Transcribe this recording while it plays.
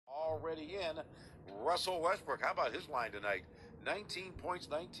already in. Russell Westbrook, how about his line tonight? 19 points,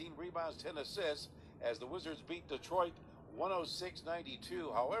 19 rebounds, 10 assists as the Wizards beat Detroit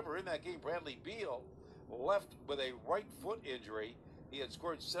 106-92. However, in that game, Bradley Beal left with a right foot injury. He had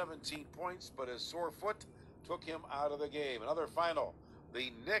scored 17 points, but his sore foot took him out of the game. Another final.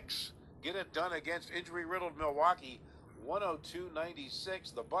 The Knicks get it done against injury-riddled Milwaukee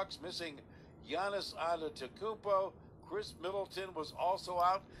 102-96. The Bucks missing Giannis Antetokounmpo. Chris Middleton was also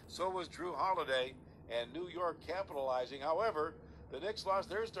out. So was Drew Holiday. And New York capitalizing. However, the Knicks lost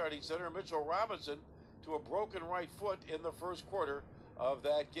their starting center, Mitchell Robinson, to a broken right foot in the first quarter of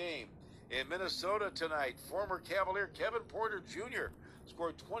that game. In Minnesota tonight, former Cavalier Kevin Porter Jr.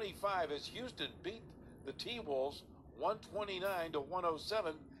 scored 25 as Houston beat the T-Wolves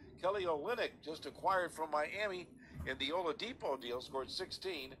 129-107. Kelly Olynyk, just acquired from Miami in the Oladipo deal, scored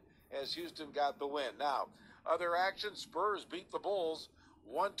 16 as Houston got the win. Now, other action, Spurs beat the Bulls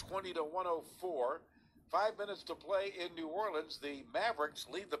 120-104. 5 minutes to play in New Orleans. The Mavericks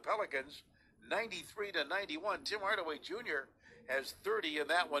lead the Pelicans 93-91. Tim Hardaway Jr. has 30 in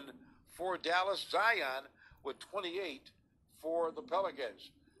that one for Dallas. Zion with 28 for the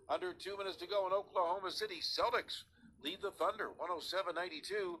Pelicans. Under 2 minutes to go in Oklahoma City. Celtics lead the Thunder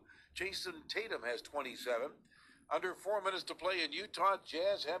 107-92. Jason Tatum has 27. Under 4 minutes to play in Utah.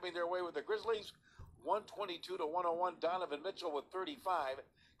 Jazz having their way with the Grizzlies 122-101. Donovan Mitchell with 35.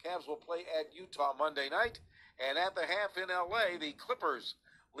 Cavs will play at Utah Monday night. And at the half in L.A., the Clippers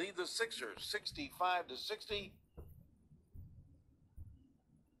lead the Sixers 65-60.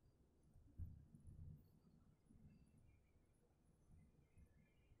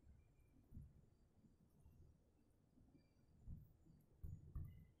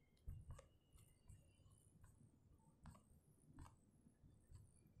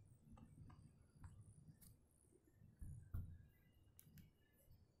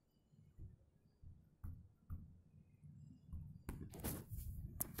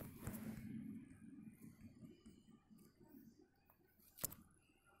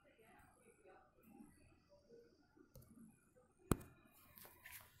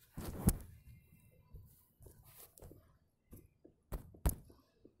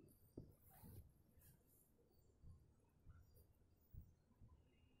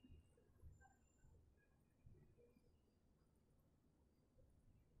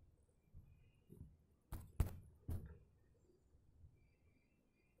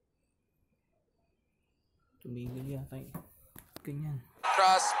 Tumigil yata eh. Ganyan.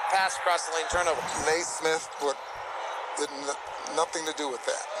 Pass across the lane, turnover. Naismith did nothing to do with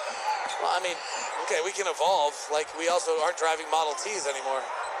that. Well, I mean, okay, we can evolve. Like, we also aren't driving Model Ts anymore.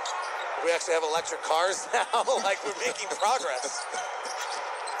 We actually have electric cars now. Like, we're making progress.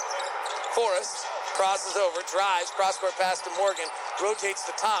 Forrest crosses over, drives, cross-court pass to Morgan, rotates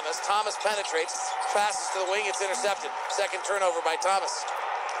to Thomas. Thomas penetrates, passes to the wing, it's intercepted. Second turnover by Thomas.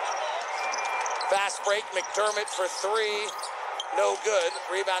 Fast break, McDermott for three. No good.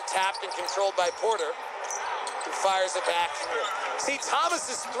 Rebound tapped and controlled by Porter, who fires it back. See,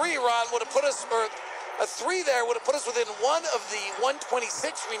 Thomas's three, Ron, would have put us, or a three there would have put us within one of the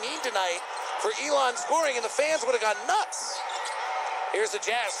 126 we need tonight for Elon scoring, and the fans would have gone nuts. Here's the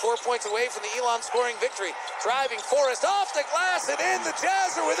Jazz, 4 points away from the Elon scoring victory. Driving Forrest off the glass and in. The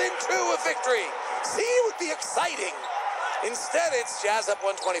Jazz are within two of victory. See, it would be exciting. Instead, it's Jazz up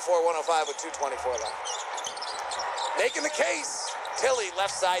 124-105 with 2:24 left. Making the case. Tilly,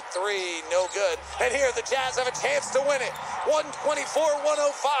 left side three, no good. And here, the Jazz have a chance to win it. 124-105.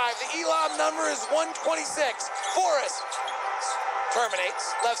 The Elam number is 126. Forrest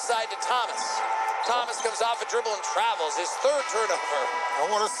terminates, left side to Thomas. Thomas comes off a dribble and travels, his third turnover. I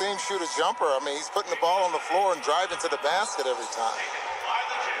want to see him shoot a jumper. I mean, he's putting the ball on the floor and driving to the basket every time.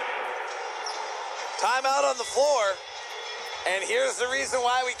 Timeout on the floor. And here's the reason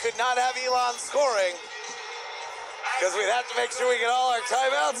why we could not have Elon scoring. Because we'd have to make sure we get all our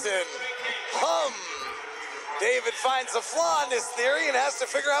timeouts in. David finds a flaw in this theory and has to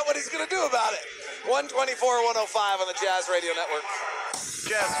figure out what he's going to do about it. 124-105 on the Jazz Radio Network.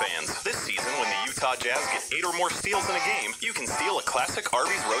 Jazz fans, this season when the Utah Jazz get 8 or more steals in a game, you can steal a classic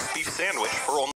Arby's roast beef sandwich for only